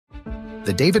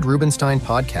The David Rubenstein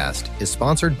podcast is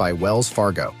sponsored by Wells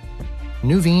Fargo.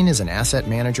 Nuveen is an asset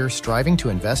manager striving to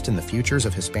invest in the futures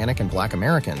of Hispanic and Black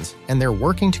Americans, and they're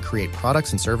working to create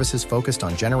products and services focused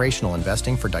on generational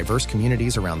investing for diverse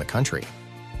communities around the country.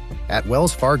 At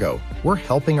Wells Fargo, we're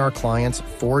helping our clients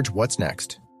forge what's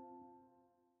next.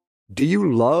 Do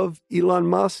you love Elon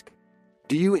Musk?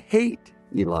 Do you hate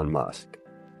Elon Musk?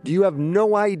 Do you have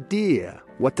no idea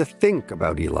what to think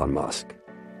about Elon Musk?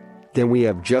 Then we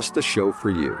have just the show for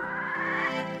you.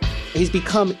 He's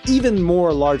become even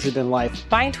more larger than life.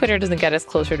 Buying Twitter doesn't get us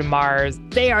closer to Mars.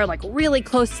 They are like really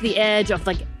close to the edge of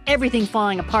like everything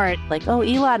falling apart. Like, oh,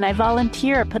 Elon, I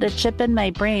volunteer. Put a chip in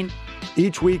my brain.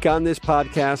 Each week on this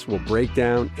podcast, we'll break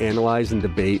down, analyze, and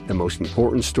debate the most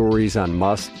important stories on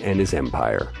Musk and his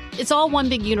empire. It's all one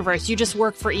big universe. You just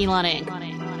work for Elon Inc.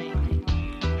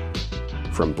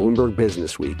 From Bloomberg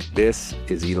Business Week, this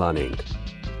is Elon Inc.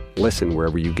 Listen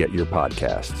wherever you get your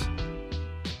podcasts.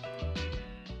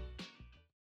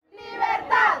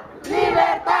 Libertad,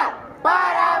 libertad,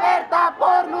 para Berta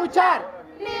por luchar.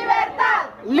 Libertad,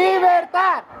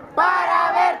 libertad,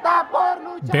 para Berta por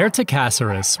luchar. Berta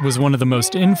Cáceres was one of the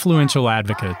most influential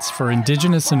advocates for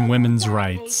indigenous and women's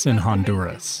rights in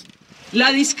Honduras.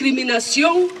 La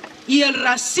discriminación y el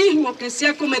racismo que se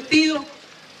ha cometido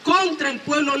contra el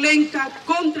pueblo lenca,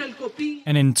 contra el Copín.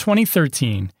 And in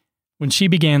 2013, when she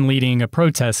began leading a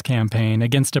protest campaign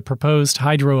against a proposed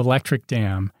hydroelectric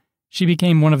dam, she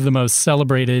became one of the most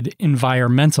celebrated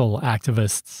environmental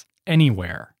activists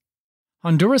anywhere.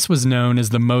 Honduras was known as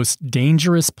the most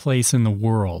dangerous place in the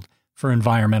world for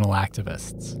environmental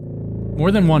activists.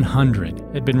 More than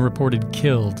 100 had been reported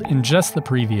killed in just the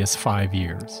previous 5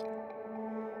 years.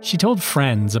 She told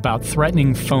friends about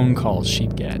threatening phone calls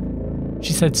she'd get.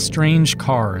 She said strange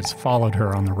cars followed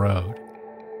her on the road.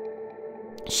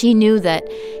 She knew that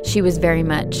she was very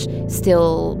much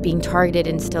still being targeted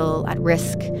and still at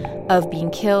risk of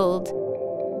being killed.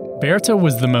 Berta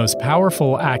was the most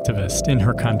powerful activist in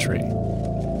her country,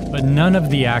 but none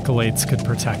of the accolades could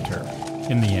protect her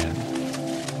in the end.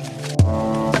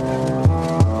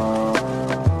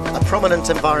 A prominent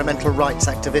environmental rights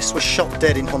activist was shot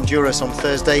dead in Honduras on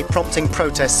Thursday, prompting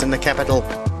protests in the capital.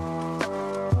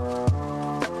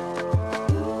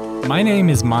 My name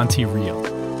is Monty Reel,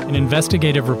 an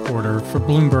investigative reporter for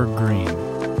Bloomberg Green.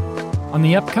 On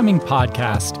the upcoming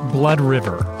podcast, Blood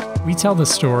River, we tell the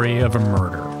story of a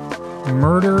murder. A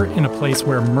murder in a place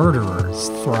where murderers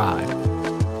thrive,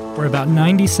 where about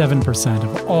 97%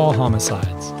 of all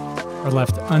homicides are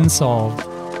left unsolved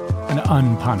and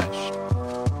unpunished.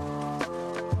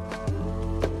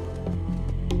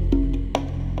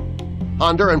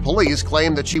 Honduran police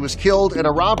claim that she was killed in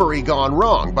a robbery gone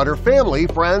wrong, but her family,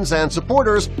 friends, and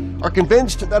supporters are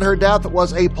convinced that her death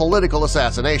was a political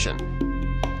assassination.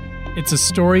 It's a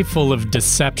story full of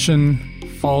deception,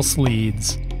 false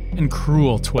leads, and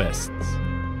cruel twists.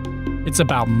 It's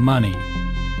about money,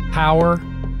 power,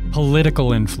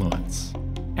 political influence,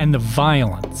 and the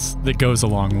violence that goes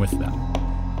along with them.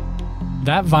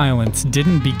 That violence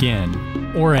didn't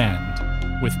begin or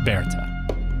end with Berta.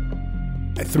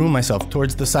 I threw myself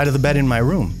towards the side of the bed in my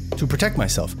room to protect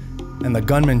myself, and the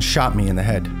gunman shot me in the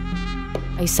head.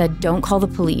 I said, don't call the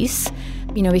police,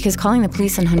 because calling the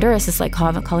police in Honduras is like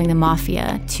calling the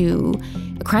mafia to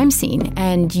a crime scene,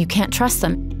 and you can't trust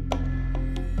them.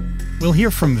 We'll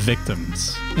hear from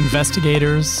victims,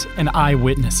 investigators, and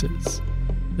eyewitnesses,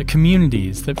 the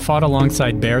communities that fought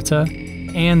alongside Berta,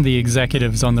 and the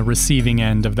executives on the receiving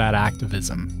end of that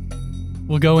activism.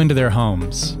 We'll go into their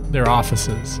homes, their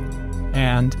offices,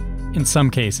 and, in some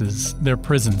cases, their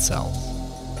prison cells.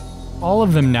 All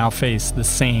of them now face the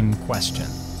same question.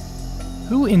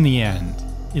 Who, in the end,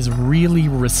 is really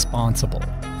responsible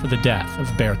for the death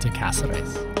of Berta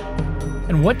Cáceres?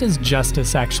 And what does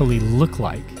justice actually look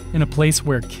like in a place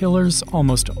where killers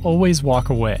almost always walk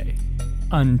away,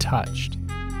 untouched?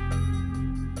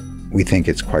 We think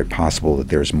it's quite possible that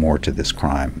there's more to this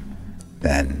crime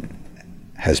than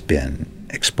has been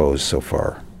exposed so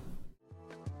far.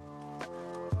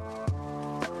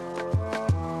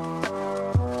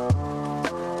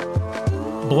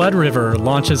 Blood River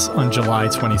launches on July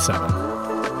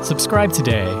 27th. Subscribe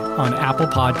today on Apple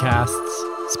Podcasts,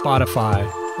 Spotify,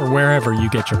 or wherever you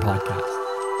get your podcasts.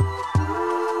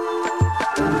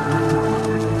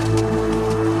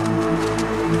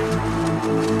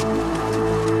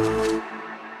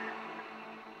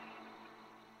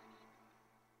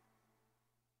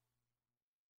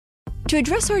 To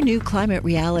address our new climate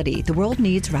reality, the world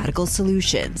needs radical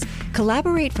solutions.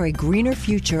 Collaborate for a greener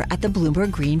future at the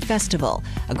Bloomberg Green Festival,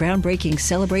 a groundbreaking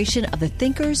celebration of the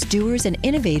thinkers, doers, and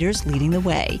innovators leading the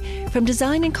way. From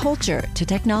design and culture to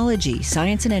technology,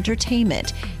 science, and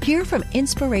entertainment, hear from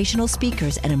inspirational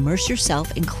speakers and immerse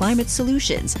yourself in climate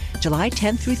solutions. July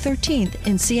 10th through 13th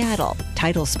in Seattle.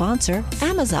 Title sponsor,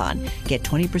 Amazon. Get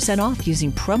 20% off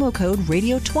using promo code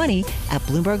RADIO20 at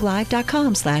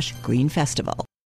BloombergLive.com/Green Festival.